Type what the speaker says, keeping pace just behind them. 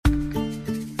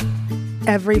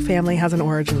Every family has an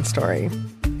origin story,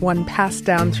 one passed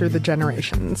down through the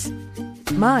generations.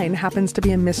 Mine happens to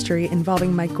be a mystery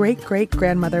involving my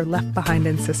great-great-grandmother left behind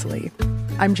in Sicily.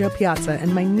 I'm Jo Piazza,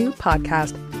 and my new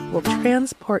podcast will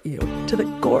transport you to the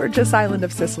gorgeous island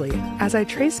of Sicily as I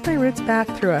trace my roots back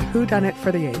through a whodunit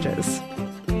for the ages.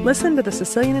 Listen to The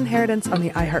Sicilian Inheritance on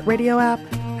the iHeartRadio app,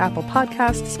 Apple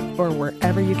Podcasts, or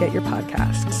wherever you get your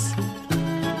podcasts.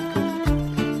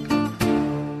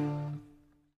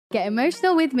 Get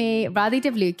emotional with me, Radhi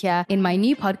Devlukia, in my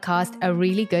new podcast, A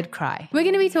Really Good Cry. We're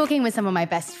going to be talking with some of my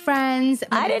best friends.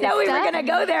 I didn't know we were going to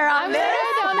go there on this.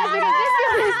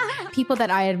 People that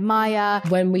I admire.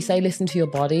 When we say listen to your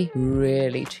body,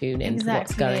 really tune into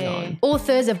what's going on.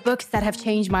 Authors of books that have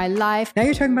changed my life. Now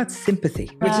you're talking about sympathy,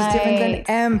 which is different than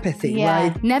empathy,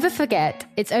 right? Never forget,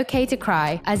 it's okay to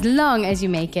cry as long as you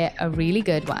make it a really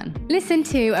good one. Listen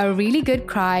to A Really Good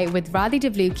Cry with Radhi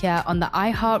Devlukia on the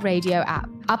iHeartRadio app,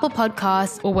 Apple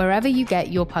Podcasts, or wherever you get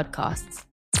your podcasts.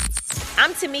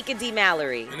 I'm Tamika D.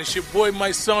 Mallory. And it's your boy,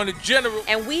 my son, the General.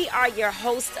 And we are your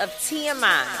hosts of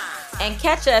TMI. And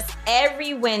catch us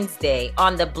every Wednesday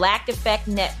on the Black Effect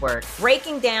Network,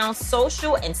 breaking down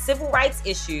social and civil rights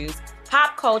issues,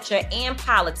 pop culture, and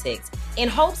politics in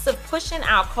hopes of pushing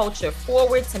our culture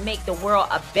forward to make the world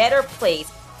a better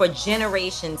place for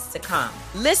generations to come.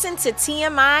 Listen to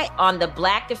TMI on the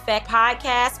Black Effect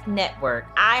Podcast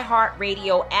Network,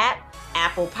 iHeartRadio app,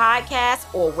 Apple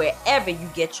Podcasts, or wherever you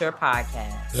get your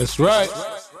podcasts. That's right.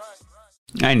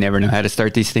 I never know how to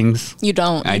start these things. You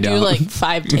don't. You do like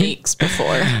 5 takes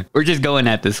before. We're just going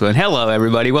at this one. Hello,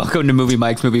 everybody. Welcome to Movie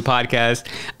Mike's Movie Podcast.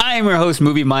 I am your host,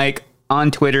 Movie Mike,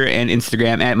 on Twitter and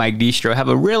Instagram at Mike Distro. I have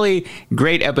a really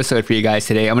great episode for you guys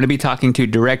today. I'm going to be talking to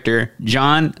director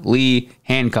John Lee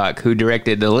Hancock, who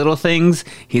directed The Little Things.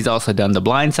 He's also done The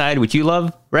Blind Side, which you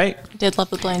love, right? I did love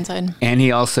The Blind Side. And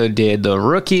he also did The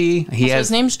Rookie. His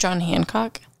name's John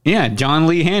Hancock. Yeah, John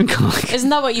Lee Hancock. Isn't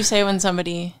that what you say when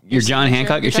somebody... Your John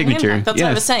Hancock, your signature. Hancock. That's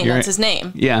what I was saying. That's his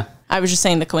name. Yeah. I was just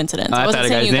saying the coincidence. I wasn't thought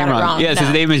saying you got it wrong. Yes,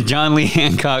 his name is John Lee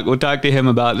Hancock. We'll talk to him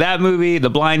about that movie, The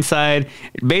Blind Side,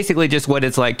 basically just what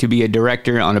it's like to be a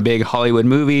director on a big Hollywood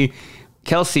movie.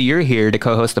 Kelsey, you're here to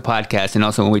co-host the podcast, and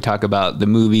also when we talk about the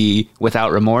movie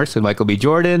Without Remorse with Michael B.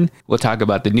 Jordan, we'll talk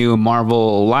about the new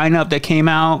Marvel lineup that came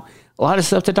out. A lot of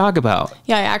stuff to talk about.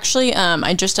 Yeah, I actually,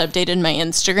 I just updated my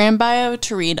Instagram bio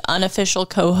to read unofficial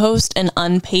co-host and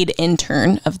unpaid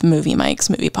intern of the Movie Mike's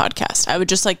Movie Podcast. I would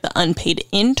just like the unpaid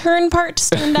intern part to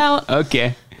stand out.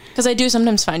 Okay. Because I do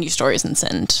sometimes find you stories and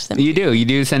send them. You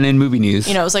do send in movie news.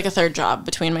 You know, it was like a third job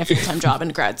between my full-time job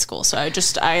and grad school. So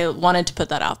I wanted to put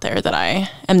that out there that I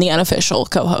am the unofficial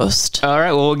co-host. All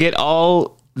right, well, we'll get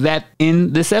all that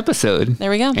in this episode. There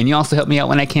we go. And you also help me out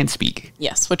when I can't speak.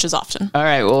 Yes, which is often. All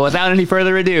right, well, without any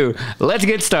further ado, let's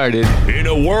get started. In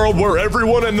a world where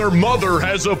everyone and their mother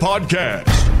has a podcast,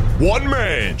 one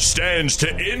man stands to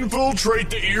infiltrate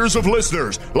the ears of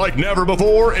listeners like never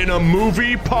before in a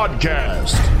movie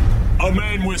podcast. A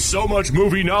man with so much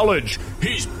movie knowledge,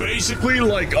 he's basically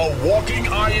like a walking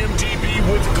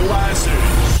IMDb with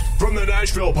glasses. From the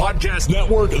Nashville Podcast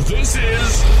Network, this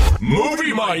is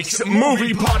Movie Mike's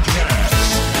Movie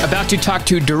Podcast. About to talk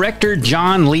to director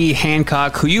John Lee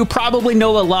Hancock, who you probably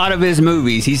know a lot of his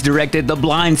movies. He's directed The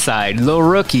Blind Side, The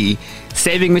Rookie,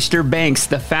 Saving Mr. Banks,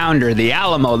 The Founder, The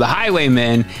Alamo, The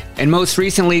Highwaymen, and most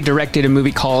recently directed a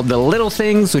movie called The Little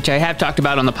Things, which I have talked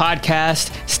about on the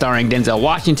podcast, starring Denzel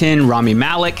Washington, Rami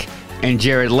Malek, and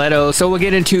Jared Leto. So we'll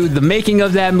get into the making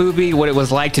of that movie, what it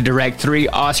was like to direct 3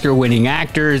 Oscar-winning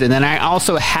actors, and then I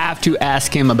also have to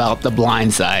ask him about The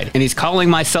Blind Side. And he's calling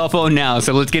my cell phone now,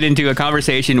 so let's get into a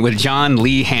conversation with John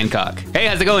Lee Hancock. Hey,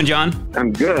 how's it going, John?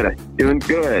 I'm good. Doing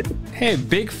good. Hey,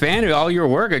 big fan of all your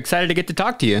work. Excited to get to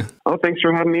talk to you. Oh, thanks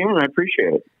for having me on. I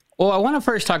appreciate it. Well, I want to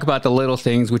first talk about The Little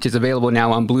Things, which is available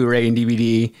now on Blu-ray and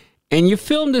DVD. And you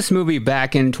filmed this movie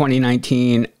back in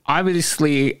 2019.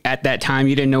 Obviously, at that time,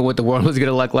 you didn't know what the world was going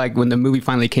to look like when the movie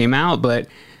finally came out. But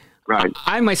right.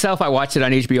 I watched it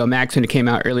on HBO Max when it came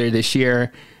out earlier this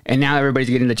year. And now everybody's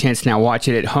getting the chance to now watch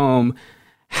it at home.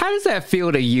 How does that feel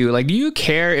to you? Like, do you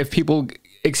care if people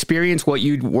experience what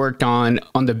you worked on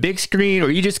the big screen, or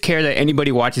you just care that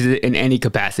anybody watches it in any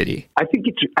capacity? I think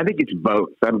it's both.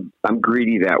 I'm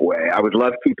greedy that way. I would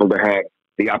love people to have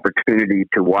the opportunity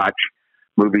to watch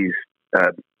movies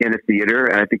in a theater,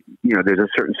 and I think there's a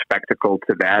certain spectacle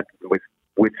to that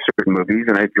with certain movies,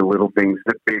 and I think The Little Things,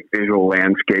 the big visual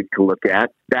landscape to look at.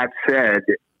 That said,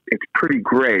 it's pretty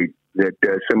great that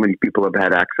so many people have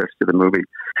had access to the movie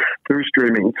through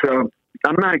streaming. So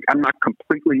I'm not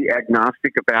completely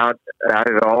agnostic about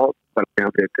it all, but I know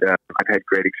that I've had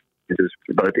great experiences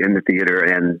both in the theater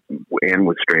and and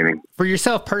with streaming. For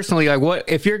yourself personally, like what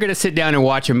if you're going to sit down and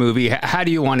watch a movie? How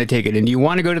do you want to take it? And do you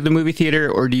want to go to the movie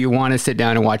theater, or do you want to sit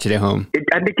down and watch it at home?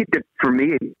 I think for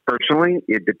me personally,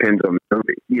 it depends on the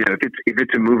movie. You know, if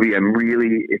it's a movie I'm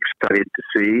really excited to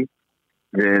see,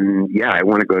 then yeah, I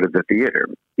want to go to the theater.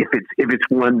 If it's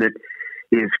one that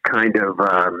is kind of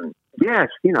yes,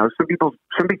 you know,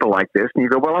 some people like this, and you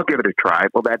go, well, I'll give it a try.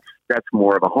 Well, that's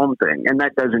more of a home thing, and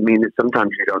that doesn't mean that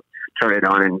sometimes you don't turn it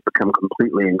on and become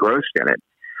completely engrossed in it.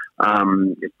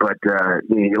 But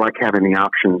you like having the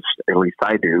options. At least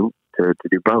I do. To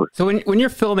do both. So when you're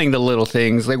filming the little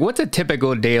things, like what's a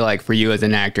typical day like for you as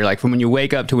an actor? Like from when you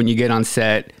wake up to when you get on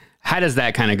set, how does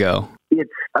that kind of go?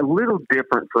 It's a little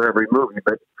different for every movie,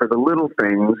 but for the little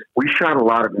things, we shot a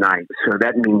lot of nights. So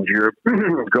that means you're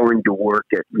going to work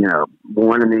at,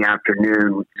 1 in the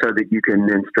afternoon so that you can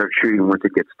then start shooting once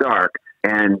it gets dark.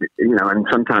 And, and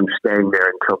sometimes staying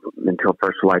there until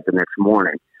first light the next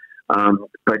morning.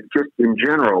 But just in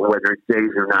general, whether it's days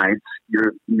or nights,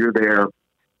 you're there.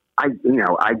 I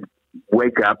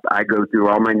wake up, I go through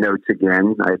all my notes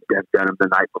again. I've done them the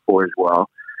night before as well.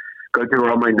 Go through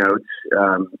all my notes,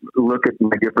 look at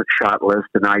my different shot lists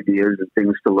and ideas and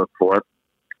things to look for,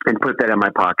 and put that in my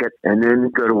pocket, and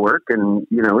then go to work. And,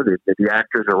 the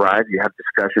actors arrive, you have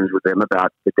discussions with them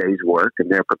about the day's work, and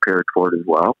they're prepared for it as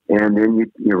well. And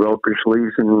then you roll up your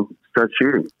sleeves and start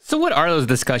shooting. So what are those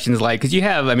discussions like? Because you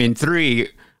have, 3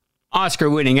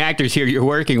 Oscar-winning actors here you're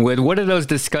working with. What do those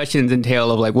discussions entail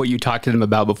of like what you talk to them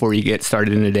about before you get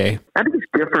started in a day? I think it's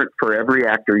different for every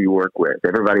actor you work with.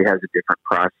 Everybody has a different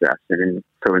process. And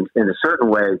so in a certain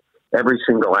way, every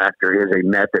single actor is a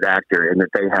method actor in that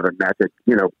they have a method,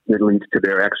 that leads to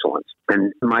their excellence.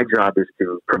 And my job is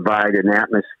to provide an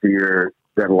atmosphere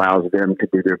that allows them to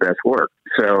do their best work.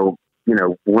 So,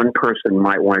 one person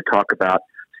might want to talk about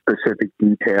specific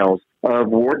details of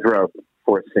wardrobe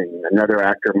for a scene. Another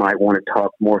actor might want to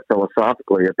talk more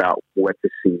philosophically about what the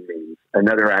scene means.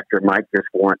 Another actor might just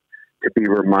want to be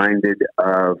reminded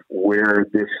of where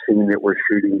this scene that we're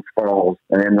shooting falls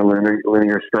and the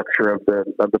linear structure of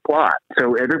the plot.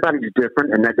 So everybody's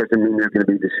different, and that doesn't mean they're going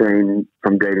to be the same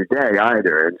from day to day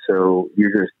either. And so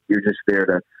you're just there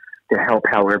to help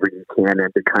however you can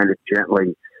and to kind of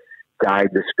gently guide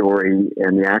the story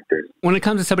and the actors. When it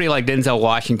comes to somebody like Denzel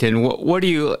Washington,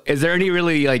 is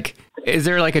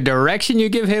there a direction you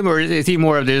give him, or is he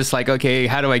more of just like, okay,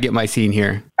 how do I get my scene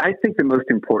here? I think the most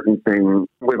important thing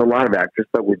with a lot of actors,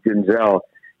 but with Denzel,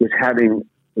 is having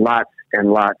lots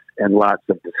and lots and lots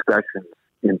of discussions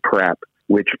in prep,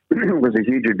 which was a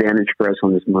huge advantage for us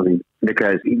on this movie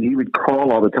because he would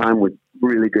call all the time with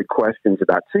really good questions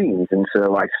about scenes. And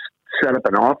so I set up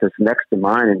an office next to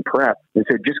mine in prep and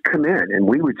said, just come in. And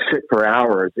we would sit for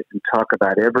hours and talk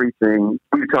about everything.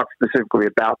 We would talk specifically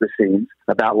about the scenes,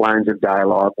 about lines of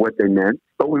dialogue, what they meant.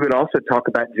 But we would also talk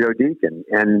about Joe Deacon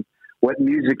and what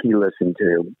music he listened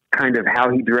to, kind of how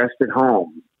he dressed at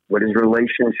home, what his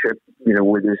relationship,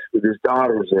 with his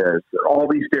daughters is, all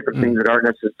these different things that aren't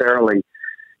necessarily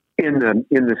in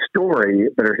the story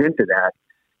but are hinted at.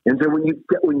 And so when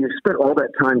you spend all that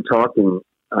time talking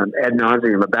ad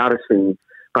nauseum about a scene,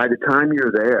 by the time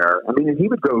you're there, he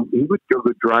would go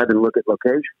drive and look at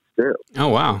locations too. Oh,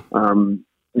 wow.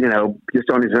 Just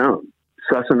on his own,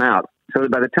 suss them out. So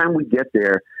by the time we get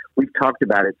there, we've talked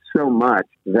about it so much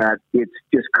that it's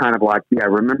just kind of like, yeah,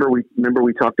 remember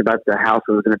we talked about the house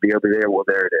that was going to be over there? Well,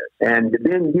 there it is. And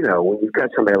then, when you've got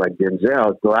somebody like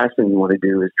Denzel, the last thing you want to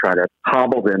do is try to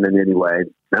hobble them in any way.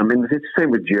 It's the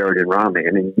same with Jared and Rami.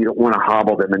 You don't want to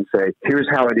hobble them and say, here's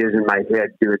how it is in my head,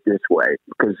 do it this way.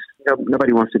 Because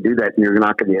nobody wants to do that, and you're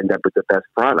not going to end up with the best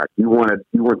product. You want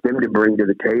them to bring to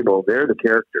the table, they're the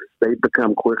characters. They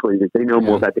become quickly, they know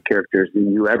more about the characters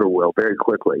than you ever will, very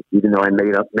quickly, even though I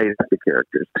made up the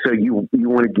characters. So you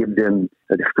want to give them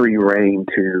the free rein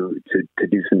to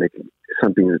do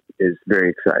something that is very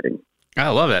exciting. I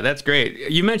love that. That's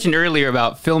great. You mentioned earlier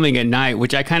about filming at night,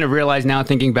 which I kind of realize now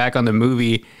thinking back on the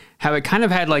movie, how it kind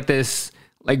of had like this,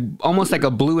 like almost like a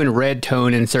blue and red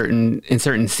tone in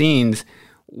certain scenes.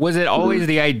 Was it always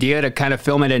the idea to kind of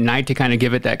film it at night to kind of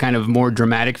give it that kind of more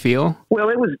dramatic feel? Well,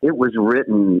 it was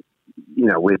written,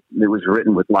 it was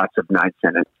written with lots of nights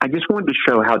in it. I just wanted to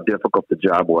show how difficult the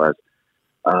job was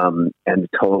and the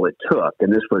toll it took.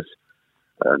 And this was,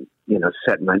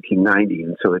 set in 1990.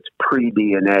 And so it's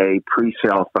pre-DNA,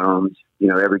 pre-cell phones.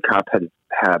 Every cop had to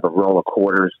have a roll of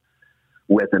quarters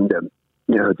with them to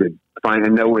find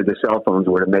and know where the cell phones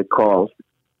were to make calls.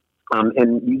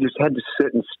 And you just had to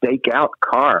sit and stake out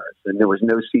cars, and there was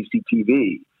no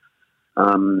CCTV,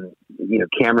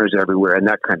 cameras everywhere and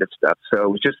that kind of stuff. So it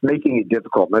was just making it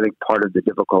difficult. And I think part of the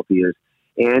difficulty is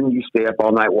and you stay up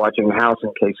all night watching the house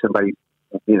in case somebody,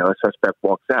 a suspect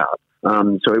walks out.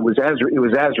 So it was as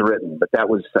written, but I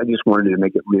just wanted to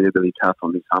make it really, really tough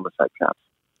on these homicide cops.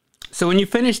 So when you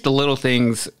finish The Little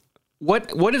Things,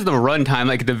 what is the runtime,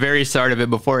 like at the very start of it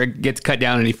before it gets cut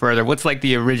down any further? What's like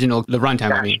the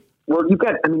runtime, I mean? Well,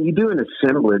 you do an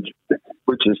assemblage,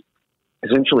 which is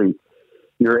essentially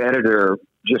your editor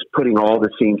just putting all the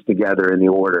scenes together in the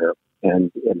order.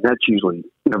 And that's usually,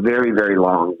 very, very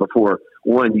long before,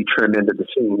 one, you trim into the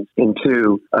scenes, and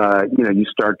two, you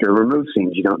start to remove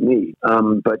scenes you don't need.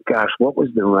 But gosh, what was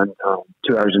the runtime?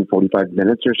 2 hours and 45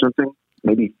 minutes or something?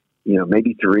 Maybe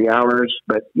 3 hours.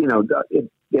 But,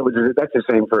 that's the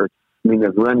same for,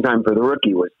 the runtime for The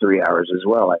Rookie was 3 hours as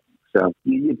well, I think. So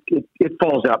it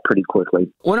falls out pretty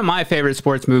quickly. One of my favorite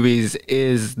sports movies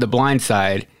is The Blind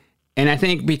Side. And I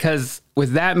think because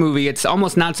with that movie, it's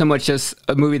almost not so much just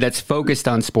a movie that's focused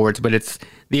on sports, but it's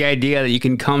the idea that you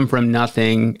can come from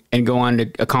nothing and go on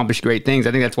to accomplish great things.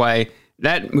 I think that's why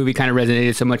that movie kind of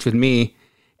resonated so much with me.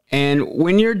 And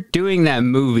when you're doing that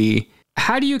movie,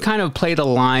 how do you kind of play the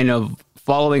line of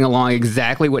following along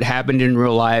exactly what happened in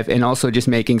real life and also just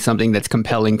making something that's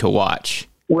compelling to watch?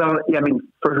 Well, yeah,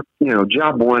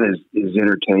 job one is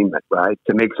entertainment, right?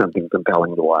 To make something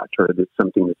compelling to watch, or that's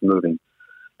something that's moving.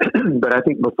 But I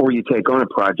think before you take on a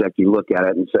project, you look at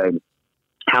it and say,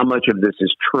 how much of this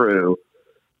is true,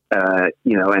 and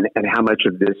how much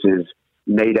of this is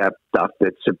made up stuff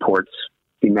that supports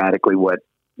thematically what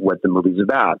the movie's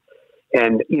about.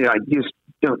 And, I just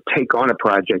don't take on a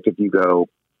project if you go,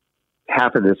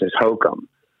 half of this is hokum,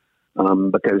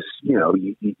 because,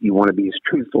 you want to be as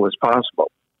truthful as possible.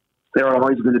 You're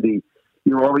always going to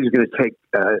take,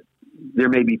 there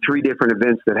may be 3 different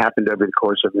events that happened over the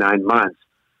course of 9 months,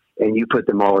 and you put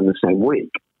them all in the same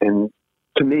week. And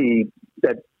to me,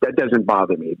 that doesn't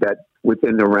bother me. That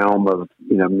within the realm of,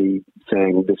 me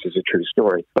saying this is a true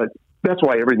story. But that's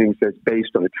why everything's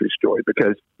based on a true story,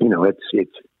 because,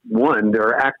 it's one, there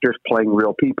are actors playing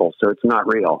real people, so it's not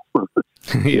real.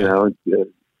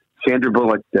 Sandra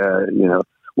Bullock,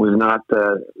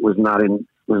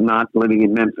 was not living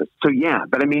in Memphis. So yeah,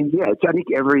 but I think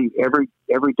every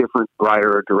different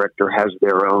writer or director has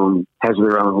their own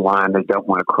line they don't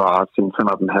want to cross, and some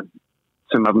of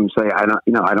them say, I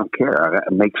don't care. I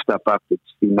make stuff up that's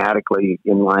thematically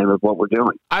in line with what we're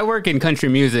doing. I work in country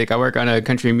music. I work on a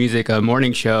country music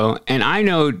morning show, and I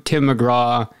know Tim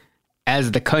McGraw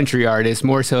as the country artist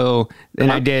more so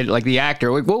than I did like the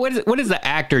actor. What is the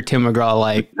actor Tim McGraw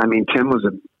like? Tim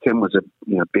was a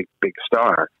big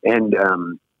star, and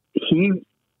he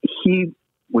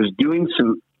was doing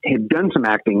had done some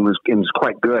acting, was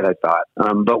quite good, I thought,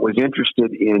 but was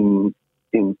interested in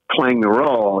playing the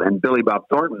role. And Billy Bob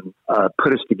Thornton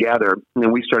put us together, and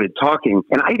then we started talking.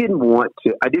 And I didn't want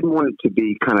it to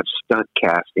be kind of stunt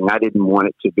casting. I didn't want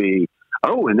it to be,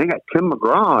 oh, and they got Tim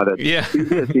McGraw to do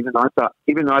this. Even though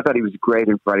I thought he was great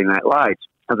in Friday Night Lights,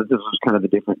 I thought this was kind of a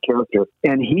different character.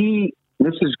 And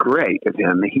this is great of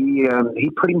him. He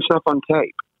put himself on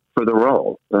tape for the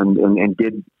role and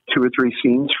did 2 or 3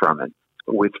 scenes from it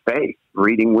with Faith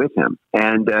reading with him,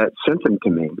 and sent them to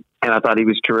me. And I thought he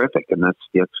was terrific, and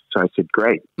so I said,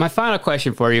 great. My final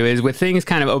question for you is, with things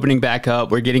kind of opening back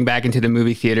up, we're getting back into the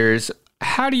movie theaters.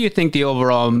 How do you think the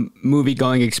overall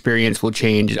movie-going experience will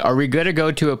change? Are we going to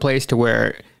go to a place to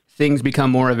where things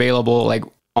become more available, like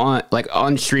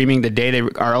on streaming the day they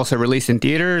are also released in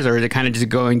theaters, or is it kind of just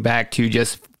going back to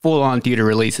just full-on theater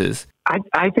releases?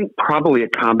 I think probably a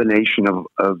combination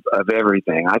of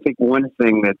everything. I think one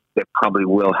thing that probably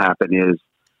will happen is,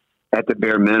 at the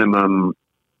bare minimum,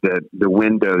 the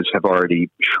windows have already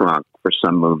shrunk for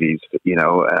some movies,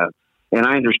 and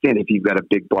I understand if you've got a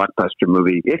big blockbuster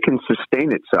movie, it can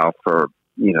sustain itself for,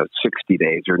 60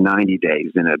 days or 90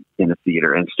 days in a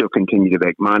theater and still continue to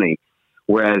make money.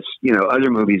 Whereas, other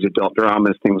movies, adult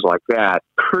dramas, things like that,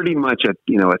 pretty much a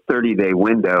 30-day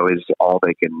window is all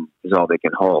they can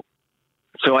hold.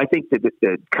 So I think that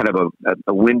kind of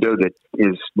a window that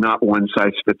is not one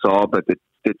size fits all, but that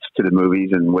fits to the movies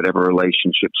and whatever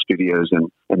relationship studios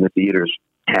and the theaters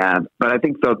have. But I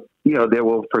think there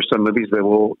will, for some movies, there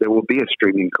will be a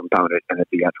streaming component and a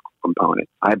theatrical component,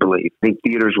 I believe. I think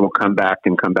theaters will come back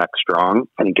strong.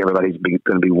 I think everybody's going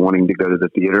to be wanting to go to the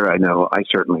theater. I know I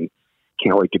certainly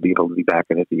can't wait to be able to be back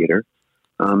in a theater.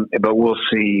 But we'll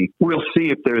see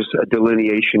if there's a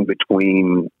delineation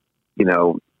between,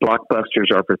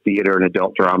 blockbusters are for theater and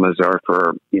adult dramas are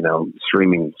for,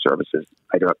 streaming services.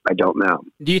 I don't know.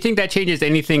 Do you think that changes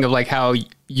anything of like how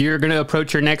you're going to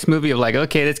approach your next movie of like,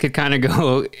 okay, this could kind of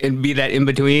go and be that in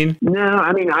between? No,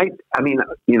 I mean,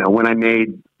 when I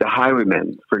made The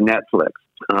Highwaymen for Netflix,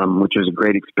 which was a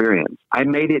great experience, I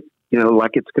made it,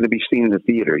 like it's going to be seen in the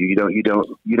theater. You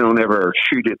don't ever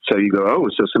shoot it so you go, oh,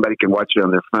 so somebody can watch it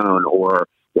on their phone or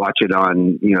watch it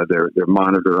on, their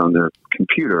monitor on their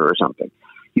computer or something.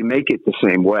 You make it the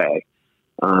same way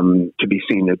to be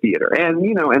seen in the theater. And,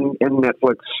 and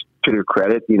Netflix, to their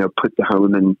credit, put The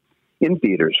Highwaymen in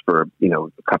theaters for,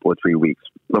 a couple of 3 weeks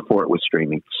before it was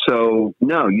streaming. So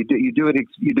no, you do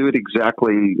it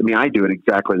exactly. I mean, I do it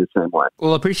exactly the same way.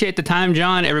 Well, appreciate the time,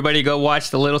 John. Everybody go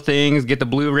watch The Little Things, get the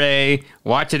Blu-ray,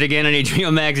 watch it again on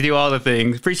HBO Max, do all the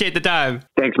things. Appreciate the time.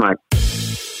 Thanks, Mike.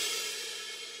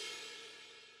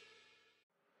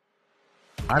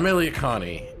 I'm Elliot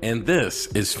Connie, and this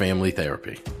is Family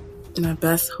Therapy. My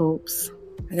best hopes,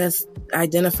 I guess,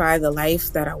 identify the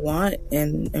life that I want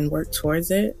and work towards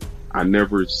it. I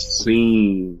never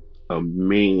seen a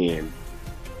man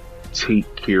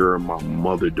take care of my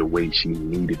mother the way she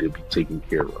needed to be taken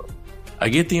care of. I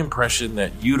get the impression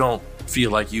that you don't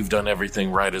feel like you've done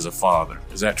everything right as a father.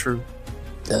 Is that true?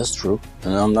 That's true,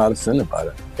 and I'm not offended by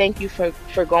that. Thank you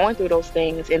for going through those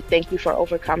things, and thank you for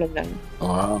overcoming them.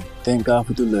 Wow. Thank God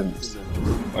for deliverance.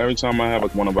 Every time I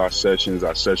have one of our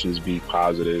sessions be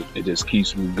positive. It just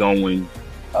keeps me going.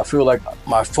 I feel like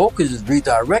my focus is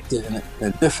redirected in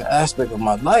a different aspect of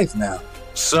my life now.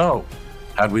 So,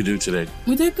 how'd we do today?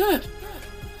 We did good.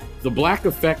 The Black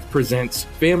Effect presents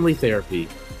Family Therapy.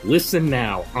 Listen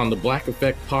now on the Black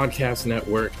Effect Podcast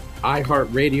Network,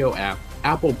 iHeartRadio app,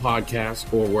 Apple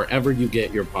Podcasts, or wherever you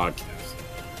get your podcasts.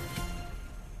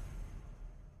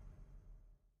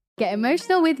 Get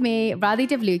emotional with me, Radhi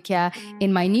Devlukia,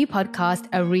 in my new podcast,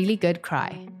 A Really Good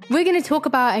Cry. We're going to talk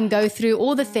about and go through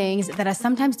all the things that are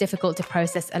sometimes difficult to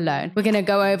process alone. We're going to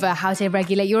go over how to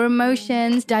regulate your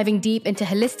emotions, diving deep into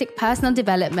holistic personal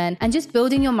development, and just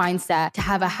building your mindset to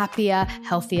have a happier,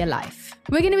 healthier life.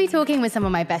 We're going to be talking with some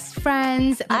of my best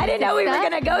friends. I didn't know we were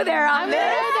going to go there on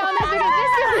this.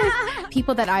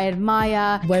 People that I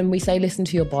admire. When we say listen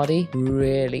to your body,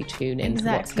 really tune into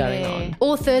what's going on.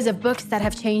 Authors of books that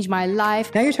have changed my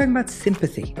life. Now you're talking about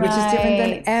sympathy, which is different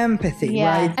than empathy,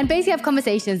 right? And basically have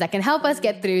conversations that can help us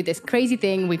get through this crazy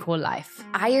thing we call life.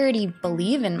 I already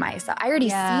believe in myself. I already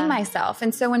see myself.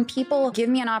 And so when people give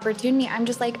me an opportunity, I'm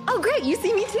just like, oh, great, you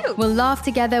see me too. We'll laugh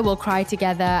together, we'll cry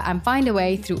together, and find a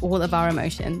way through all of our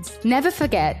emotions. Never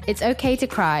forget, it's okay to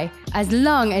cry, as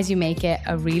long as you make it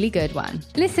a really good one.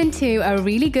 Listen to A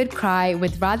Really Good Cry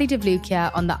with Radhi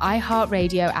Devlukia on the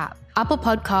iHeartRadio app, Apple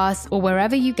Podcasts, or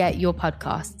wherever you get your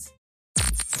podcasts.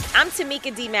 I'm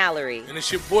Tamika D. Mallory. And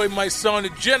it's your boy, my son, the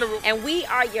General. And we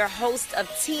are your hosts of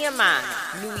TMI.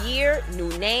 New year, new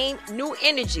name, new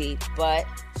energy, but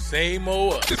same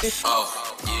old us.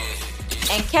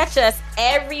 And catch us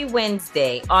every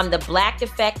Wednesday on the Black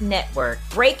Effect Network,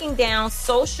 breaking down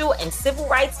social and civil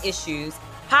rights issues,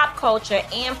 pop culture,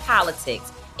 and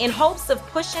politics, in hopes of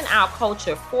pushing our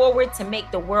culture forward to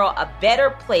make the world a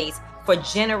better place for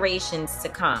generations to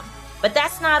come. But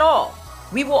that's not all.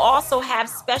 We will also have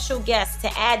special guests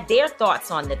to add their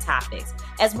thoughts on the topics,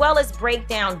 as well as break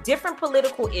down different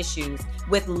political issues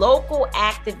with local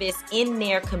activists in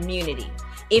their community.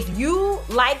 If you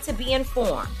like to be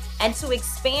informed and to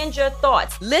expand your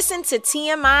thoughts, listen to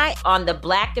TMI on the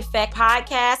Black Effect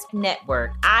Podcast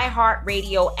Network,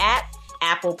 iHeartRadio app,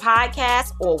 Apple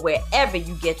Podcasts, or wherever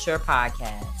you get your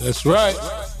podcasts. That's right.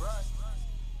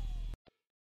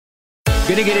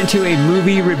 Gonna get into a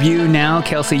movie review now.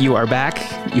 Kelsey, you are back.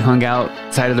 You hung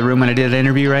outside of the room when I did the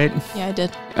interview, right? Yeah, I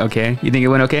did. Okay. You think it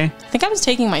went okay? I think I was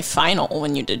taking my final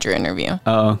when you did your interview.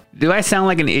 Oh. Do I sound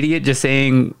like an idiot just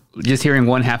hearing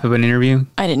one half of an interview?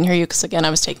 I didn't hear you because, again, I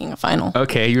was taking a final.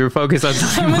 Okay, you were focused on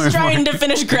something I was trying to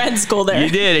finish grad school there. You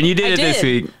did, and you did it this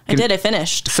week. I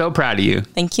finished. So proud of you.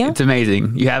 Thank you. It's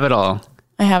amazing. You have it all.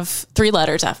 I have 3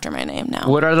 letters after my name now.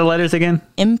 What are the letters again?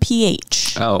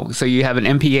 MPH. Oh, so you have an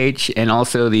MPH and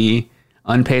also the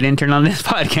unpaid intern on this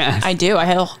podcast. I do. I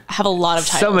have a lot of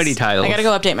titles. So many titles. I got to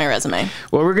go update my resume.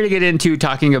 Well, we're going to get into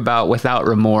talking about Without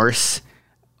Remorse.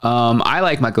 I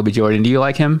like Michael B. Jordan. Do you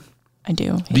like him? I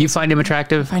do. Do you find him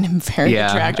attractive? I find him very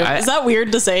attractive. Is that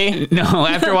weird to say? No,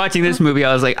 after watching this movie,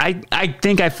 I was like, I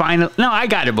think I find it. No, I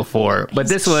got it before, but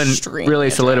this one really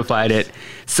solidified it.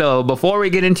 So before we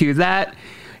get into that,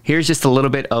 here's just a little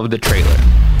bit of the trailer.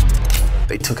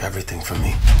 They took everything from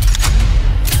me.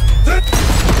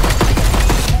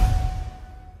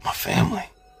 My family.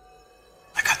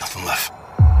 I got nothing left.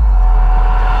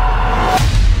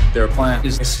 Their plan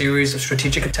is a series of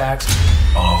strategic attacks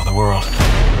all over the world.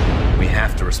 We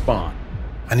have to respond.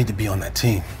 I need to be on that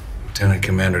team. Lieutenant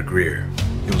Commander Greer,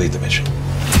 you lead the mission.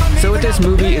 So what this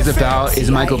movie is about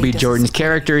is Michael B. Jordan's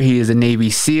character. He is a Navy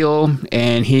SEAL,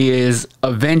 and he is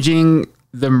avenging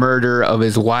the murder of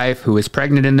his wife, who is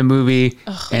pregnant in the movie,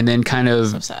 and then kind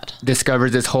of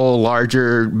discovers this whole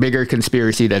larger, bigger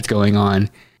conspiracy that's going on.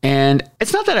 And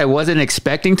it's not that I wasn't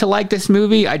expecting to like this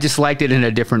movie. I just liked it in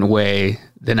a different way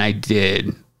than I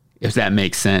did, if that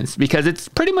makes sense. Because it's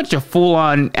pretty much a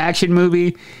full-on action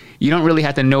movie. You don't really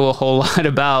have to know a whole lot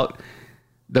about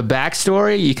the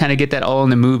backstory. You kind of get that all in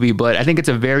the movie, but I think it's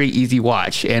a very easy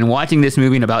watch. And watching this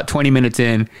movie in about 20 minutes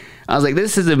in, I was like,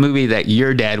 this is a movie that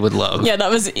your dad would love. Yeah,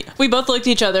 we both looked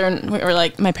at each other and we were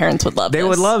like, my parents would love this. They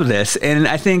would love this. And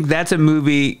I think this is a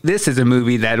movie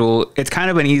it's kind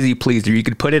of an easy pleaser. You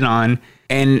could put it on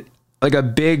and like a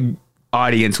big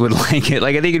audience would like it.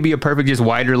 Like, I think it'd be a perfect just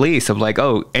wide release of like,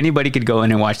 oh, anybody could go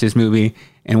in and watch this movie.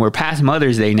 And we're past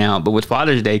Mother's Day now, but with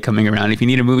Father's Day coming around, if you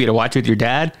need a movie to watch with your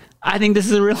dad, I think this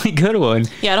is a really good one.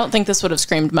 Yeah, I don't think this would have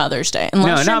screamed Mother's Day.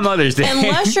 No, not Mother's Day.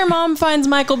 Unless your mom finds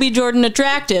Michael B. Jordan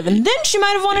attractive, and then she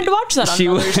might have wanted to watch that on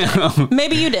Mother's Day.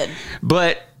 Maybe you did.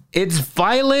 But it's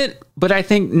violent, but I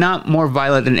think not more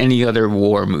violent than any other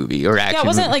war movie or action movie. Yeah, it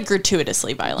wasn't like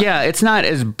gratuitously violent. Yeah, it's not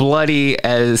as bloody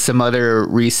as some other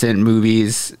recent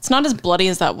movies. It's not as bloody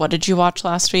as that. What did you watch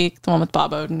last week? The one with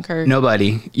Bob Odenkirk?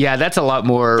 Nobody. Yeah, that's a lot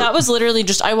more. That was literally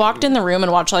just, I walked in the room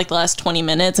and watched like the last 20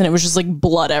 minutes and it was just like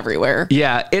blood everywhere.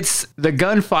 Yeah, the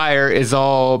gunfire is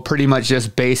all pretty much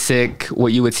just basic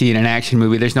what you would see in an action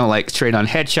movie. There's no like straight on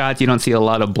headshots. You don't see a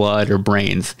lot of blood or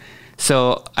brains.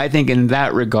 So I think in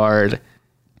that regard,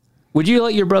 would you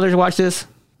let your brothers watch this?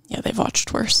 Yeah, they've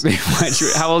watched worse.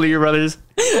 How old are your brothers?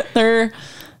 They're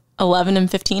 11 and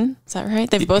 15. Is that right?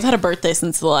 They've both had a birthday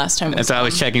since the last time. That's why I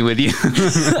was checking with you.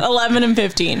 11 and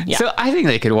 15. Yeah. So I think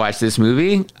they could watch this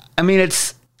movie. I mean,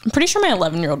 I'm pretty sure my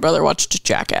 11-year-old brother watched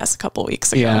Jackass a couple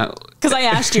weeks ago. Yeah. Because I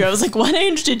asked you, I was like, what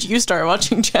age did you start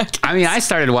watching Jackass? I mean, I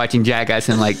started watching Jackass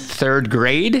in like 3rd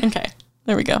grade. Okay.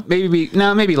 There we go. Maybe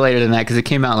later than that because it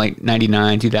came out like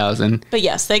 99, 2000. But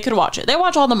yes, they could watch it. They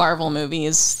watch all the Marvel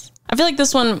movies. I feel like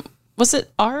this one, was it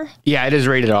R? Yeah, it is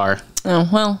rated R. Oh,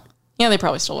 well, yeah, they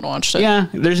probably still would have watched it. Yeah,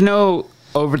 there's no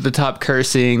over-the-top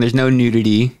cursing. There's no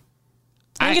nudity.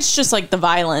 I think it's just like the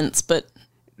violence, but...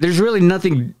 There's really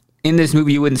nothing in this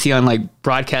movie you wouldn't see on like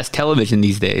broadcast television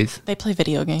these days. They play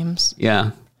video games.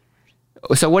 Yeah.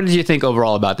 So what did you think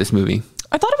overall about this movie?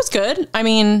 I thought it was good. I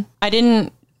mean, I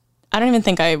don't even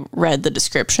think I read the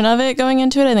description of it going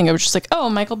into it. I think it was just like, oh,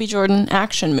 Michael B. Jordan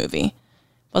action movie.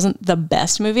 Wasn't the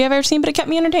best movie I've ever seen, but it kept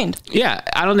me entertained. Yeah,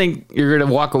 I don't think you're going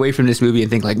to walk away from this movie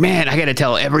and think like, man, I got to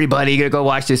tell everybody to go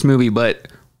watch this movie. But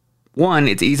one,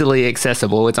 it's easily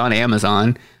accessible. It's on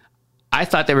Amazon. I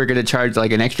thought they were going to charge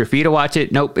like an extra fee to watch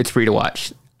it. Nope, it's free to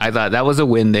watch. I thought that was a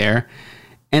win there.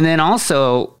 And then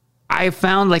also, I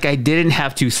found like I didn't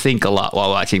have to think a lot while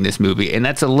watching this movie, and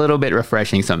that's a little bit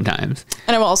refreshing sometimes.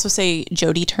 And I will also say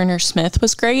Jodie Turner-Smith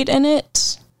was great in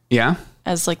it. Yeah.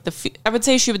 As like I would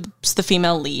say she was the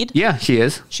female lead. Yeah, she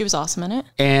is. She was awesome in it.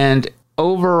 And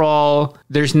overall,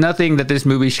 there's nothing that this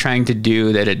movie's trying to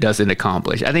do that it doesn't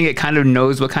accomplish. I think it kind of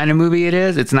knows what kind of movie it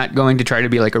is. It's not going to try to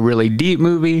be like a really deep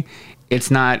movie. It's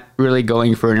not really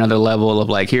going for another level of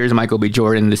like, here's Michael B.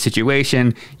 Jordan in this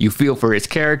situation. You feel for his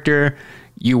character.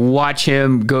 You watch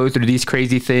him go through these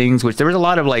crazy things, which there was a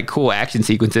lot of like cool action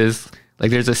sequences.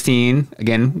 Like there's a scene,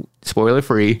 again, spoiler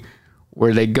free,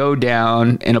 where they go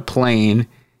down in a plane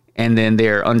and then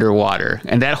they're underwater.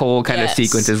 And that whole kind of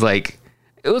sequence is like,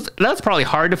 that's probably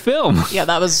hard to film. Yeah,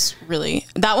 that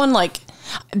one, like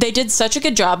they did such a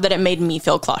good job that it made me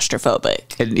feel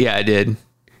claustrophobic. Yeah, it did.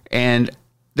 And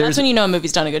that's when you know a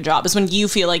movie's done a good job, is when you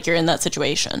feel like you're in that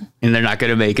situation. And they're not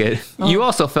going to make it. Oh. You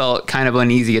also felt kind of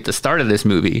uneasy at the start of this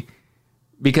movie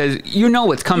because you know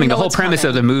what's coming. The whole premise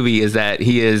of the movie is that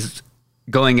he is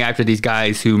going after these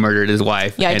guys who murdered his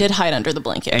wife. Yeah, I did hide under the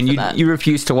blanket and you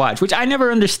refused to watch, which I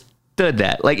never understood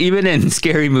that. Like even in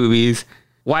scary movies,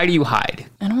 why do you hide?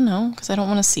 I don't know, because I don't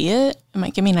want to see it. It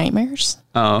might give me nightmares.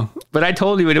 Oh, but I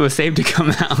told you it was safe to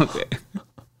come out.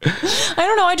 I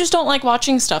don't know. I just don't like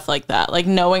watching stuff like that, like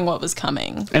knowing what was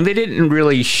coming. And they didn't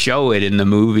really show it in the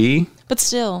movie. But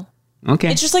still.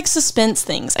 Okay. It's just like suspense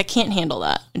things. I can't handle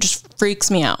that. It just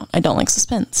freaks me out. I don't like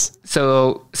suspense.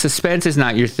 So suspense is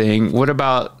not your thing. What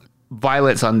about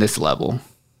violence on this level?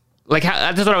 Like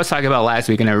that's what I was talking about last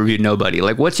week when I reviewed Nobody.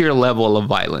 Like what's your level of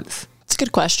violence? It's a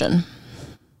good question.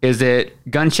 Is it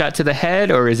gunshot to the head,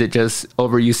 or is it just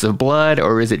overuse of blood,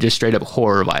 or is it just straight up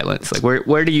horror violence? Like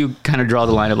where do you kind of draw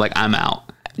the line of like, I'm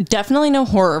out? Definitely no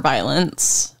horror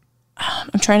violence.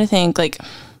 I'm trying to think, like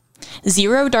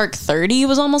Zero Dark 30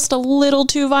 was almost a little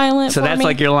too violent. So that's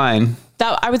like your line.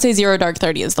 That I would say Zero Dark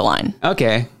 30 is the line.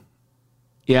 Okay.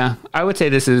 Yeah, I would say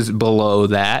this is below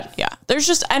that. Yeah. There's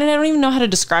just, I don't even know how to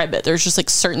describe it. There's just like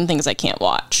certain things I can't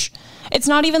watch. It's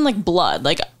not even like blood.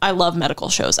 Like, I love medical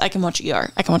shows. I can watch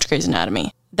ER. I can watch Grey's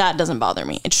Anatomy. That doesn't bother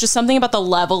me. It's just something about the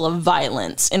level of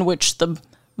violence in which the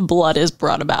blood is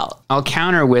brought about. I'll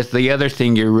counter with the other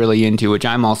thing you're really into, which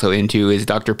I'm also into, is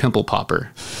Dr. Pimple Popper,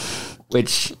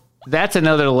 which that's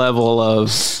another level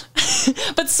of...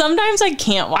 But sometimes I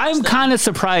can't watch I'm kind of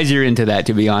surprised you're into that,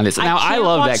 to be honest. Now, I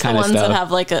love that kind of stuff. The ones that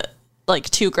have like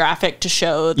too graphic to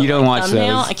show the you don't watch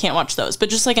thumbnail. those. I can't watch those. But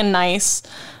just like a nice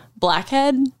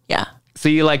blackhead, yeah. So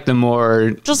you like the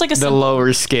more, just like the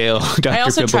lower scale Dr. I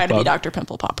also Pimple try to be Popper. Dr.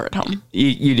 Pimple Popper at home.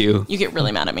 You do. You get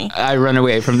really mad at me. I run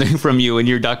away from you and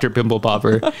you're Dr. Pimple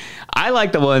Popper. I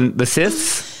like the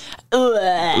cysts.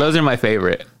 Those are my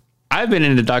favorite. I've been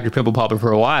into Dr. Pimple Popper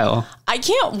for a while. I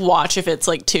can't watch if it's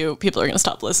like too, people are going to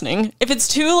stop listening. If it's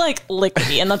too like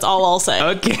liquidy, and that's all I'll say.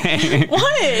 Okay.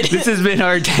 What? This has been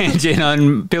our tangent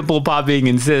on pimple popping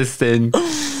and cysts and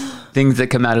things that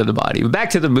come out of the body. But back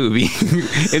to the movie.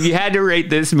 If you had to rate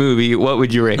this movie, what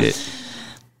would you rate it?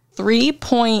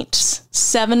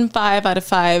 3.75 out of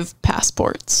 5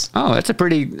 passports. Oh, that's a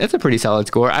pretty solid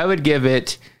score. I would give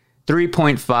it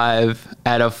 3.5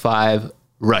 out of 5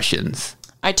 Russians.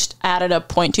 I just added a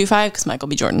 0.25 because Michael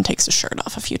B. Jordan takes his shirt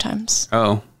off a few times.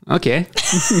 Oh, okay.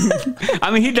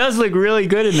 I mean, he does look really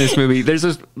good in this movie. There's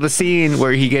the scene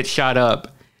where he gets shot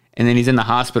up and then he's in the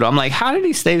hospital. I'm like, how did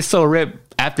he stay so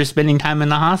ripped after spending time in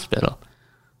the hospital?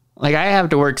 Like, I have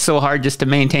to work so hard just to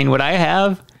maintain what I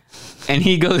have. And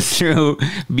he goes through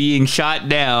being shot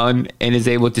down and is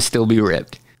able to still be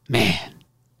ripped. Man,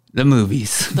 the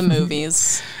movies. The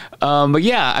movies. But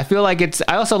yeah, I feel like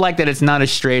I also like that it's not a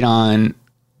straight on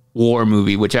war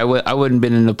movie, which I wouldn't have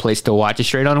been in a place to watch a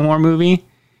straight on war movie.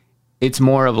 It's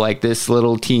more of like this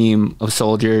little team of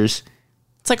soldiers.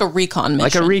 It's like a recon mission.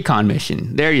 Like a recon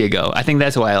mission. There you go. I think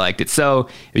that's why I liked it. So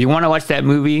if you want to watch that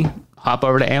movie, hop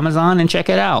over to Amazon and check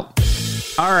it out.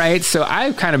 All right. So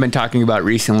I've kind of been talking about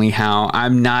recently how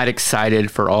I'm not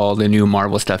excited for all the new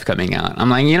Marvel stuff coming out. I'm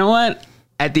like, you know what?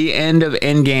 At the end of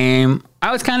Endgame,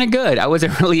 I was kind of good. I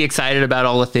wasn't really excited about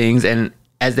all the things. And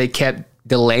as they kept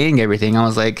delaying everything, I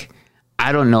was like,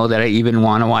 I don't know that I even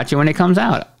want to watch it when it comes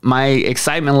out. My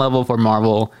excitement level for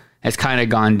Marvel has kind of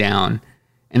gone down.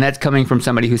 And that's coming from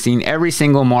somebody who's seen every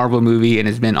single Marvel movie and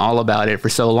has been all about it for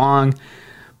so long.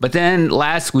 But then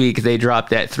last week, they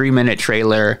dropped that 3-minute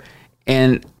trailer.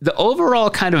 And the overall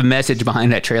kind of message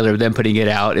behind that trailer of them putting it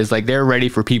out is like they're ready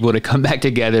for people to come back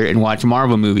together and watch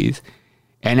Marvel movies.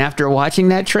 And after watching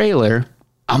that trailer,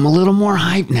 I'm a little more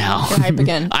hype now. You're hype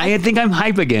again. I think I'm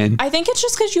hype again. I think it's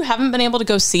just because you haven't been able to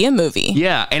go see a movie.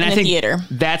 Yeah, and I think theater.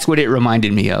 That's what it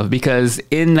reminded me of, because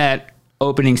in that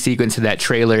opening sequence of that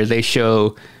trailer, they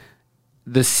show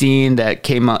the scene that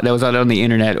came out that was out on the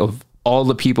internet of all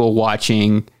the people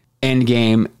watching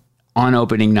Endgame on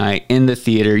opening night in the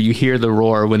theater. You hear the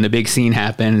roar when the big scene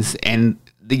happens, and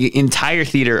the entire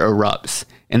theater erupts.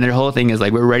 And their whole thing is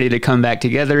like, we're ready to come back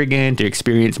together again to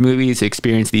experience movies, to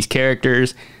experience these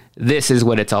characters. This is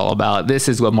what it's all about. This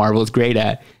is what Marvel's great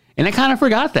at. And I kind of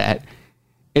forgot that.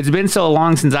 It's been so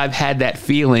long since I've had that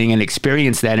feeling and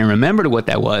experienced that and remembered what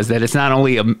that was, that it's not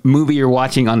only a movie you're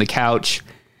watching on the couch,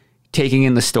 taking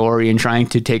in the story and trying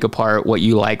to take apart what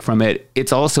you like from it.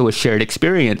 It's also a shared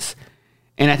experience.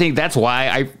 And I think that's why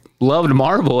I loved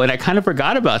Marvel, and I kind of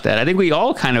forgot about that. I think we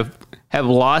all kind of have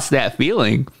lost that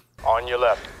feeling. On your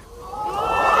left.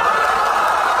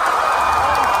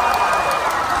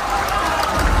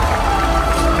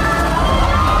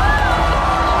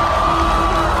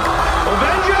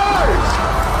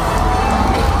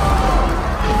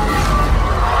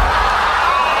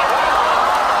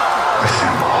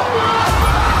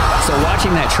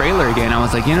 Watching that trailer again, I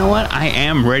was like, you know what? I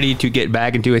am ready to get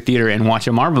back into a theater and watch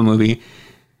a Marvel movie.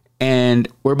 And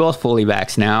we're both fully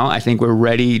vaxxed now. I think we're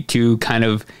ready to kind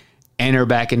of enter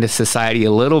back into society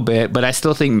a little bit. But I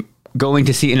still think going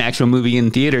to see an actual movie in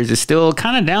theaters is still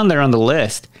kind of down there on the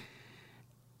list.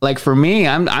 Like for me,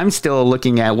 I'm still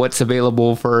looking at what's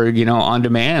available for, on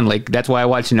demand. Like that's why I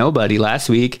watched Nobody last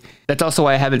week. That's also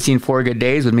why I haven't seen 4 Good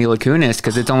Days with Mila Kunis,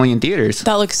 because it's only in theaters.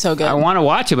 That looks so good. I want to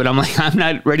watch it, but I'm like, I'm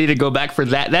not ready to go back for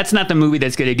that. That's not the movie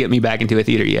that's going to get me back into a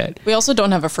theater yet. We also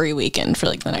don't have a free weekend for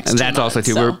like the next 2 That's months, also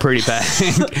too. So. We're pretty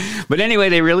packed. But anyway,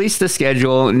 they released the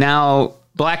schedule. Now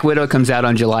Black Widow comes out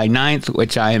on July 9th,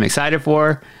 which I am excited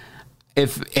for.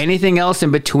 If anything else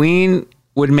in between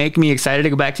would make me excited to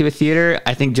go back to a theater,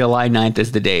 I think July 9th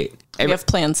is the date. We have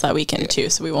plans that weekend too,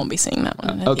 so we won't be seeing that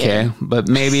one. Okay, but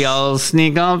maybe I'll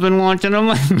sneak off and watch it.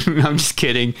 I'm just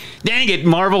kidding. Dang it,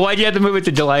 Marvel, why'd you have to move it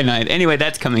to July 9th? Anyway,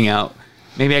 that's coming out.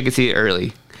 Maybe I could see it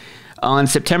early. On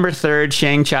September 3rd,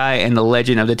 Shang-Chi and the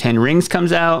Legend of the Ten Rings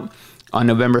comes out. On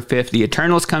November 5th, The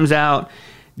Eternals comes out.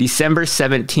 December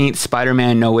 17th,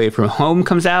 Spider-Man No Way From Home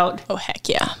comes out. Oh, heck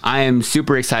yeah. I am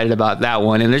super excited about that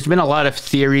one. And there's been a lot of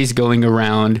theories going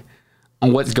around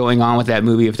on what's going on with that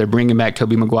movie, if they're bringing back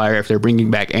Tobey Maguire, if they're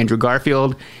bringing back Andrew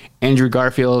Garfield. Andrew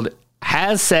Garfield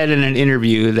has said in an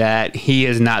interview that he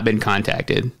has not been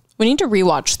contacted. We need to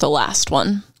rewatch the last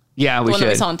one. Yeah, we should. The one that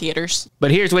we saw in theaters.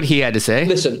 But here's what he had to say.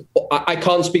 Listen, I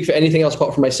can't speak for anything else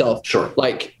apart from myself. Sure.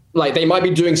 Like they might be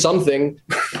doing something,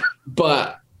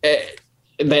 but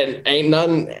then ain't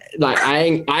none. Like I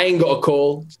ain't got a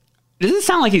call. Does it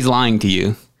sound like he's lying to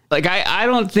you? Like I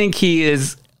don't think he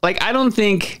is. Like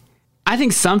I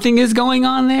think something is going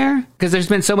on there because there's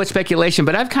been so much speculation,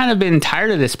 but I've kind of been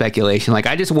tired of this speculation. Like,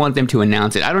 I just want them to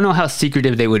announce it. I don't know how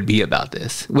secretive they would be about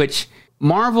this, which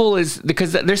Marvel is,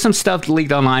 because there's some stuff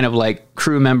leaked online of like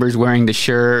crew members wearing the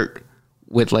shirt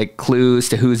with like clues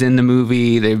to who's in the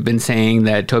movie. They've been saying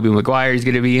that Tobey Maguire is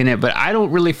going to be in it, but I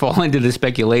don't really fall into the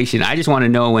speculation. I just want to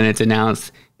know when it's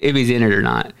announced if he's in it or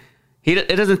not.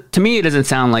 To me, it doesn't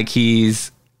sound like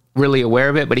he's really aware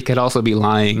of it, but he could also be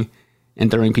lying and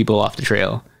throwing people off the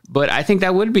trail. But I think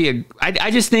that would be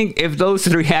I just think if those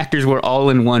three actors were all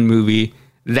in one movie,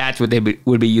 that's what they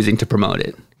would be using to promote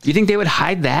it. Do you think they would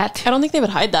hide that? I don't think they would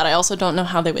hide that. I also don't know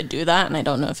how they would do that, and I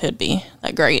don't know if it'd be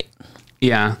that great.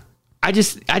 Yeah. I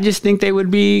just think that would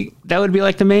be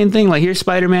like the main thing. Like, here's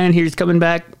Spider-Man, here's coming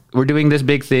back, we're doing this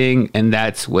big thing, and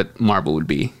that's what Marvel would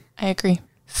be. I agree.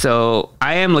 So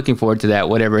I am looking forward to that,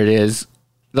 whatever it is.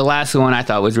 The last one I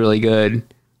thought was really good.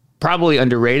 Probably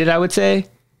underrated, I would say,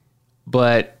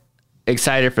 but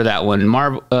excited for that one.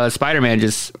 Spider-Man,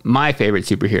 just my favorite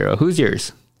superhero. Who's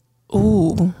yours?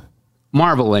 Ooh.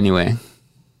 Marvel, anyway.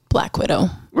 Black Widow.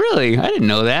 Really? I didn't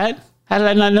know that. How did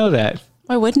I not know that?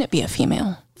 Why wouldn't it be a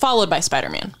female? Followed by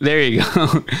Spider-Man. There you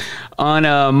go. On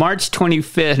March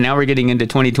 25th, now we're getting into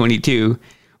 2022,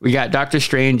 we got Doctor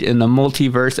Strange in the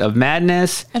Multiverse of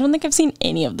Madness. I don't think I've seen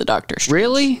any of the Doctor Strange.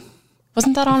 Really?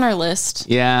 Wasn't that on our list?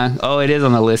 Yeah. Oh, it is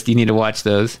on the list. You need to watch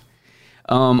those.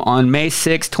 On May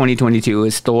 6th, 2022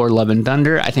 is Thor Love and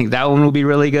Thunder. I think that one will be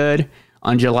really good.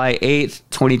 On July 8th,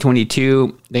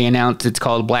 2022, they announced it's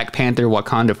called Black Panther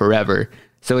Wakanda Forever.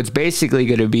 So it's basically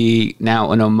going to be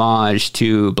now an homage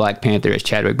to Black Panther as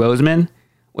Chadwick Boseman,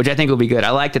 which I think will be good.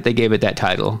 I like that they gave it that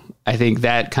title. I think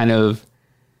that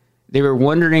they were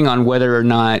wondering on whether or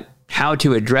not how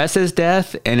to address his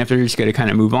death and if they're just going to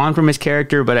kind of move on from his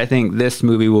character, but I think this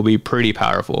movie will be pretty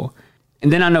powerful.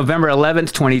 And then on November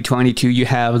 11th, 2022, you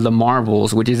have The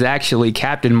Marvels, which is actually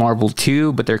Captain Marvel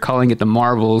 2, but they're calling it The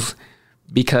Marvels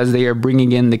because they are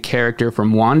bringing in the character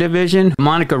from WandaVision.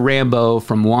 Monica Rambeau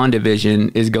from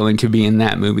WandaVision is going to be in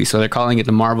that movie, so they're calling it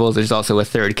The Marvels. There's also a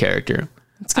third character.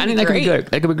 I think that could be good.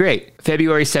 That could be great.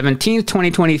 February 17th,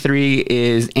 2023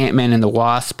 is Ant-Man and the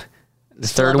Wasp. The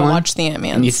third one. Watch the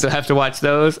Ant-Man. And you still have to watch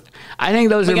those. I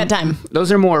think we got time.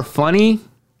 Those are more funny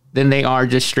than they are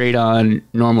just straight on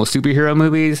normal superhero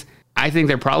movies. I think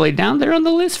they're probably down there on the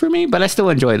list for me, but I still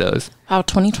enjoy those. Wow,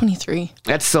 2023.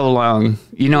 That's so long.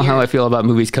 You know how I feel about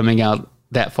movies coming out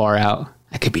that far out.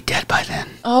 I could be dead by then.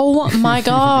 Oh my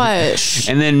gosh.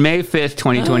 And then May 5th,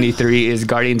 2023 is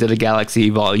Guardians of the Galaxy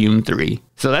Volume 3.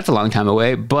 So that's a long time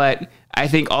away, but I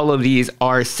think all of these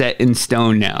are set in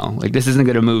stone now. Like, this isn't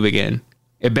going to move again.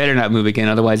 It better not move again,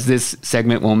 otherwise this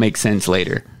segment won't make sense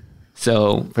later.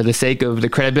 So, for the sake of the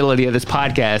credibility of this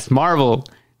podcast, Marvel,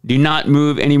 do not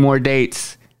move any more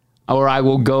dates, or I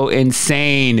will go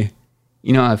insane.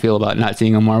 You know how I feel about not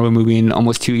seeing a Marvel movie in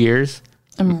almost 2 years?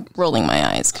 I'm rolling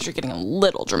my eyes because you're getting a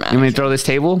little dramatic. You want me to throw this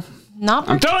table?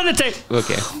 I'm throwing the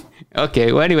table!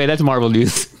 Okay, well, anyway, that's Marvel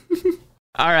news.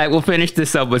 All right, we'll finish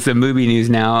this up with some movie news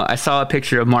now. I saw a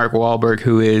picture of Mark Wahlberg,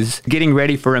 who is getting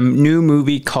ready for a new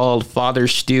movie called Father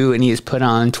Stu, and he has put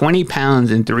on 20 pounds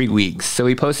in 3 weeks. So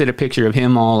he posted a picture of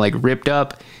him all like ripped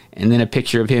up, and then a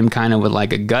picture of him kind of with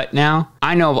like a gut now.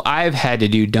 I know I've had to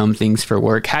do dumb things for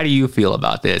work. How do you feel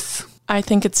about this? I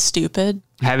think it's stupid.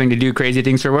 Having to do crazy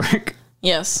things for work?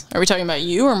 Yes. Are we talking about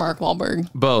you or Mark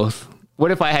Wahlberg? Both.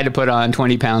 What if I had to put on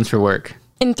 20 pounds for work?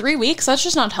 In 3 weeks? That's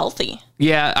just not healthy.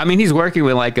 Yeah, I mean, he's working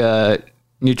with like a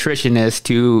nutritionist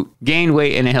to gain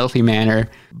weight in a healthy manner,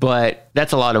 but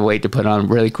that's a lot of weight to put on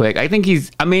really quick. I think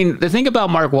the thing about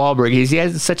Mark Wahlberg is he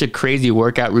has such a crazy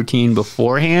workout routine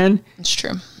beforehand. It's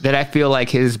true. That I feel like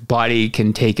his body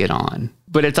can take it on.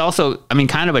 But it's also,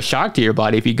 kind of a shock to your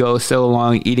body if you go so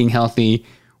long eating healthy,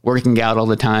 working out all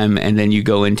the time, and then you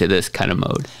go into this kind of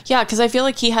mode. Yeah, because I feel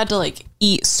like he had to like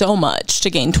eat so much to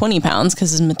gain 20 pounds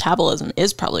because his metabolism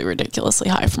is probably ridiculously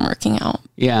high from working out.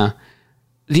 Yeah.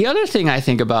 The other thing I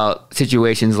think about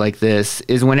situations like this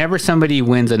is whenever somebody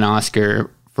wins an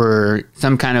Oscar for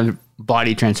some kind of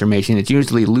body transformation, it's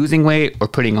usually losing weight or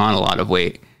putting on a lot of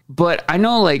weight. But I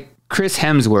know like Chris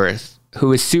Hemsworth,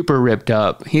 who is super ripped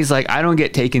up, he's like, I don't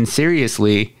get taken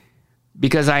seriously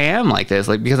because I am like this,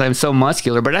 like because I'm so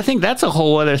muscular. But I think that's a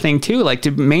whole other thing too. Like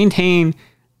to maintain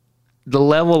the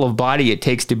level of body it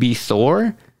takes to be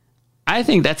Thor, I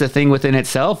think that's a thing within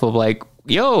itself of like,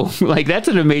 yo, like that's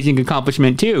an amazing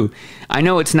accomplishment too. I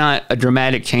know it's not a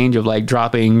dramatic change of like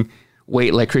dropping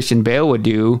weight like Christian Bale would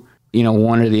do, you know,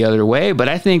 one or the other way. But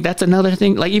I think that's another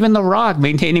thing, like even The Rock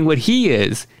maintaining what he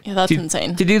is. Yeah, that's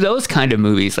insane. To do those kind of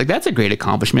movies, like that's a great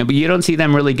accomplishment, but you don't see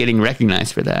them really getting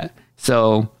recognized for that.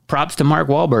 So props to Mark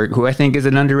Wahlberg, who I think is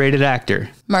an underrated actor.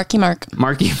 Marky Mark.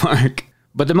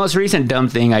 But the most recent dumb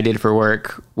thing I did for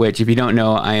work, which if you don't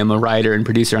know, I am a writer and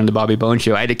producer on The Bobby Bones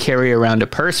Show. I had to carry around a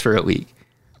purse for a week,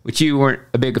 which you weren't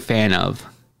a big fan of.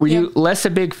 Were you less a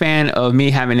big fan of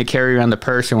me having to carry around the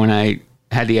purse or when I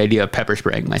had the idea of pepper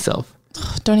spraying myself?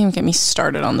 Don't even get me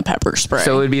started on the pepper spray.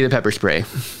 So it would be the pepper spray.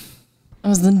 It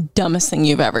was the dumbest thing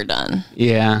you've ever done.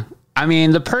 Yeah. I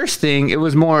mean, the purse thing, it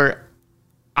was more...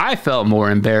 I felt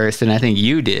more embarrassed than I think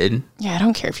you did. Yeah, I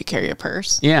don't care if you carry a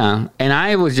purse. Yeah, and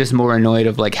I was just more annoyed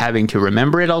of like having to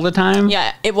remember it all the time.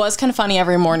 Yeah, it was kind of funny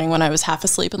every morning when I was half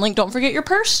asleep and like, don't forget your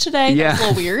purse today. Yeah. That's a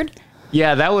little weird.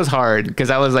 Yeah, that was hard because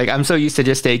I was like, I'm so used to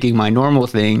just taking my normal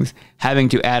things. Having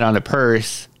to add on a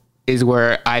purse is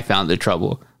where I found the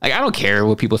trouble. Like, I don't care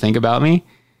what people think about me.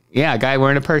 Yeah, a guy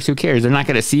wearing a purse, who cares? They're not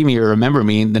going to see me or remember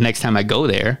me the next time I go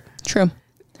there. True.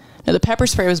 No, the pepper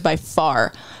spray was by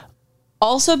far.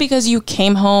 Also because you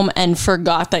came home and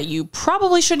forgot that you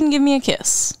probably shouldn't give me a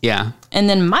kiss. Yeah. And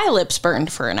then my lips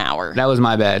burned for an hour. That was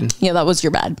my bad. Yeah, that was your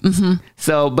bad. Mm-hmm.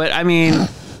 So, but I mean,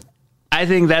 I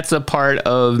think that's a part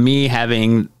of me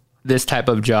having this type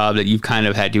of job that you've kind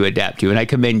of had to adapt to, and I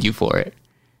commend you for it.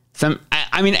 A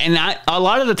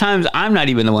lot of the times I'm not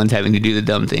even the ones having to do the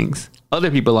dumb things. Other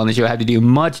people on the show have to do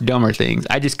much dumber things.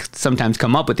 I just sometimes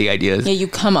come up with the ideas. Yeah, you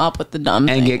come up with the dumb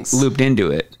and things. Get looped into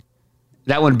it.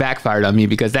 That one backfired on me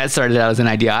because that started out as an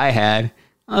idea I had.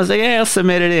 I was like, yeah, I'll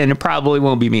submit it in. It probably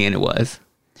won't be me, and it was.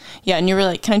 Yeah, and you were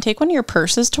like, can I take one of your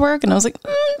purses to work? And I was like,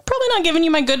 probably not giving you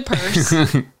my good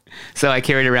purse. So I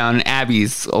carried around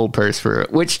Abby's old purse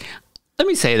which, let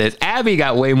me say this, Abby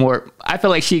got way more, I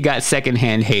feel like she got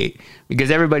secondhand hate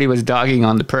because everybody was dogging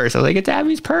on the purse. I was like, it's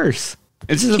Abby's purse.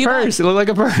 It's just a purse. It looked like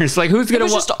a purse. Like, who's going to...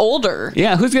 It was just older.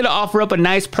 Yeah, who's going to offer up a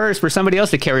nice purse for somebody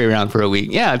else to carry around for a week?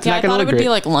 Yeah, it's not going to look great. I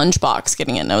thought it would be like Lunchbox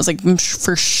getting it. And I was like, I'm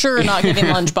for sure not giving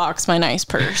Lunchbox my nice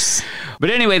purse. But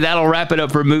anyway, that'll wrap it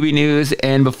up for movie news.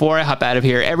 And before I hop out of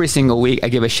here, every single week, I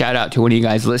give a shout out to one of you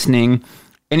guys listening.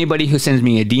 Anybody who sends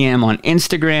me a DM on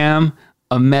Instagram,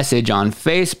 a message on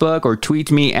Facebook, or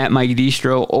tweets me at Mike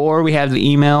Distro, or we have the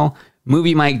email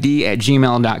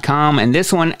moviemiked@gmail.com. And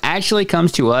this one actually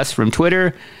comes to us from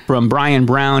Twitter from Brian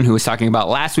Brown, who was talking about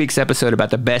last week's episode about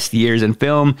the best years in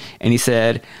film. And he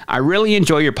said, I really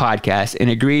enjoy your podcast and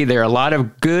agree there are a lot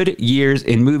of good years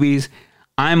in movies.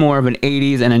 I'm more of an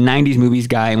 80s and a 90s movies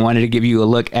guy and wanted to give you a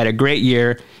look at a great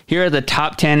year. Here are the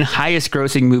top 10 highest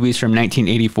grossing movies from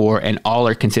 1984, and all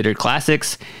are considered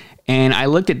classics. And I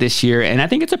looked at this year and I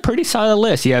think it's a pretty solid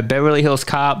list. You have Beverly Hills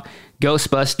Cop,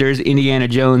 Ghostbusters, Indiana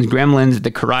Jones, Gremlins,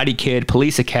 The Karate Kid,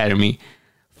 Police Academy,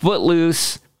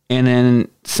 Footloose, and then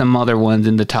some other ones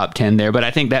in the top 10 there. But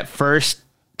I think that first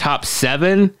top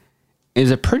 7 is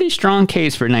a pretty strong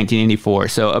case for 1984.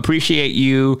 So appreciate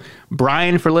you,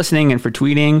 Brian, for listening and for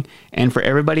tweeting, and for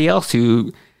everybody else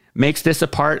who makes this a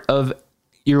part of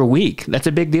your week. That's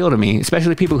a big deal to me,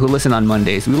 especially people who listen on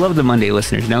Mondays. We love the Monday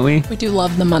listeners, don't we? We do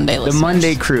love the Monday listeners. The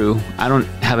Monday crew. I don't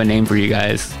have a name for you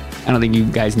guys. I don't think you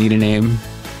guys need a name.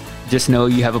 Just know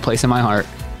you have a place in my heart.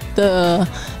 The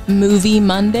Movie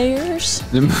Mondayers?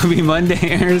 The Movie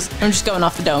Mondayers? I'm just going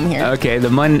off the dome here. Okay, I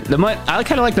kind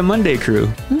of like the Monday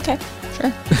crew. Okay,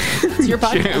 sure. It's your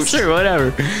podcast. Sure,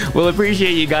 whatever. Well,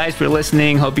 appreciate you guys for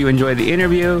listening. Hope you enjoyed the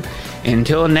interview.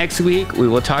 Until next week, we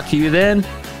will talk to you then.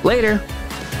 Later.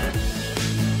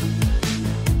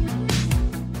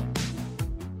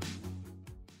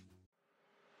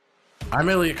 I'm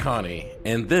Elliot Connie,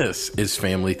 and this is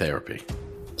Family Therapy.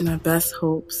 My best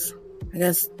hopes, I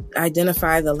guess,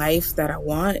 identify the life that I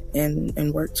want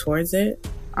and work towards it.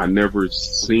 I never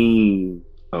seen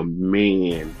a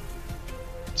man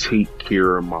take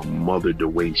care of my mother the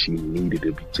way she needed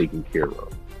to be taken care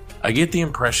of. I get the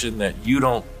impression that you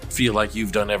don't feel like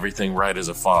you've done everything right as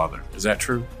a father. Is that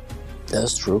true?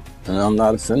 That's true. And I'm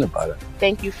not offended by that.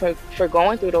 Thank you for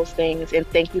going through those things, and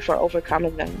thank you for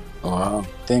overcoming them. Wow.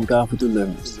 Thank God for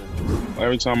deliverance.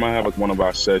 Every time I have one of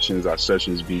our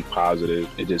sessions be positive.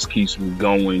 It just keeps me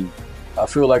going. I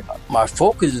feel like my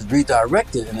focus is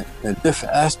redirected in a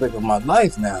different aspect of my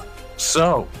life now.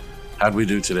 So, how'd we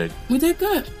do today? We did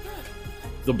good.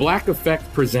 The Black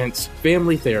Effect presents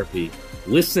Family Therapy.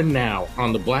 Listen now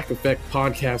on the Black Effect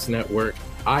Podcast Network,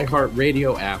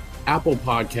 iHeartRadio app, Apple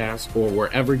Podcasts, or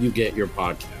wherever you get your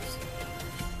podcasts.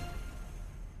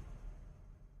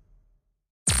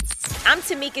 I'm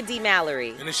Tamika D.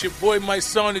 Mallory. And it's your boy, my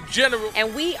son, the General.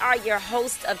 And we are your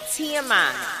hosts of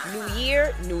TMI. New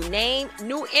year, new name,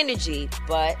 new energy,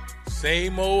 but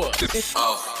same old us.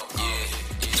 Oh, yeah.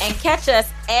 And catch us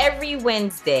every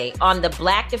Wednesday on the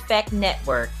Black Effect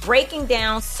Network, breaking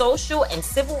down social and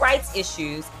civil rights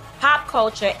issues, pop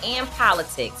culture, and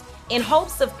politics, in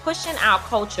hopes of pushing our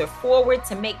culture forward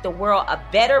to make the world a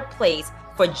better place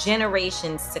for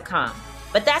generations to come.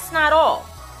 But that's not all.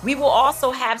 We will also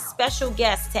have special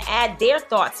guests to add their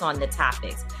thoughts on the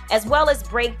topics, as well as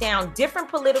break down different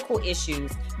political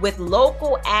issues with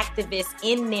local activists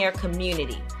in their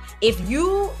community. If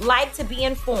you like to be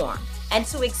informed and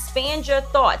to expand your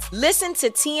thoughts, listen to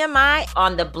TMI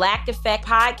on the Black Effect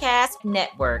Podcast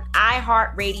Network,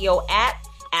 iHeartRadio app,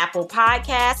 Apple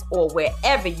Podcasts, or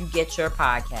wherever you get your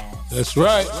podcasts. That's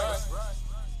right.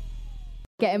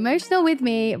 Get emotional with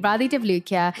me, Radhi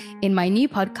Devlukia, in my new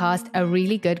podcast, A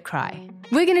Really Good Cry.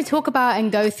 We're going to talk about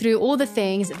and go through all the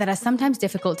things that are sometimes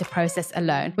difficult to process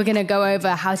alone. We're going to go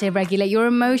over how to regulate your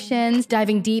emotions,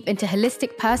 diving deep into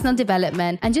holistic personal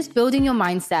development, and just building your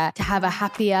mindset to have a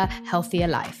happier, healthier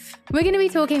life. We're going to be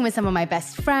talking with some of my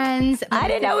best friends. I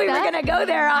didn't know we were going to go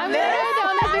there on this.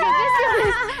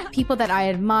 People that I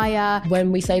admire.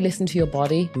 When we say listen to your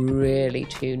body, really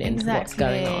tune into what's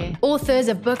going on. Authors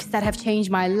of books that have changed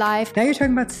my life. Now you're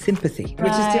talking about sympathy,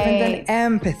 which is different than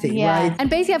empathy, right? And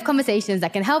basically have conversations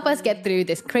that can help us get through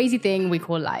this crazy thing we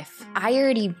call life. I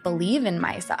already believe in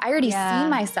myself. I already see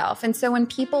myself. And so when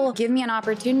people give me an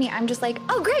opportunity, I'm just like,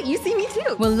 oh, great, you see me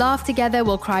too. We'll laugh together,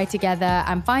 we'll cry together,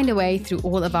 and find a way through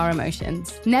all of our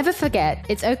emotions. Never forget,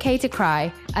 it's okay to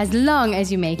cry, as long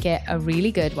as you make it a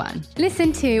really good one.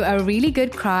 Listen to A Really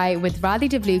Good Cry with Radhi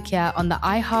Devlukia on the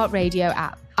iHeartRadio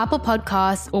app, Apple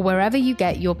Podcasts, or wherever you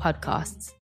get your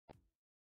podcasts.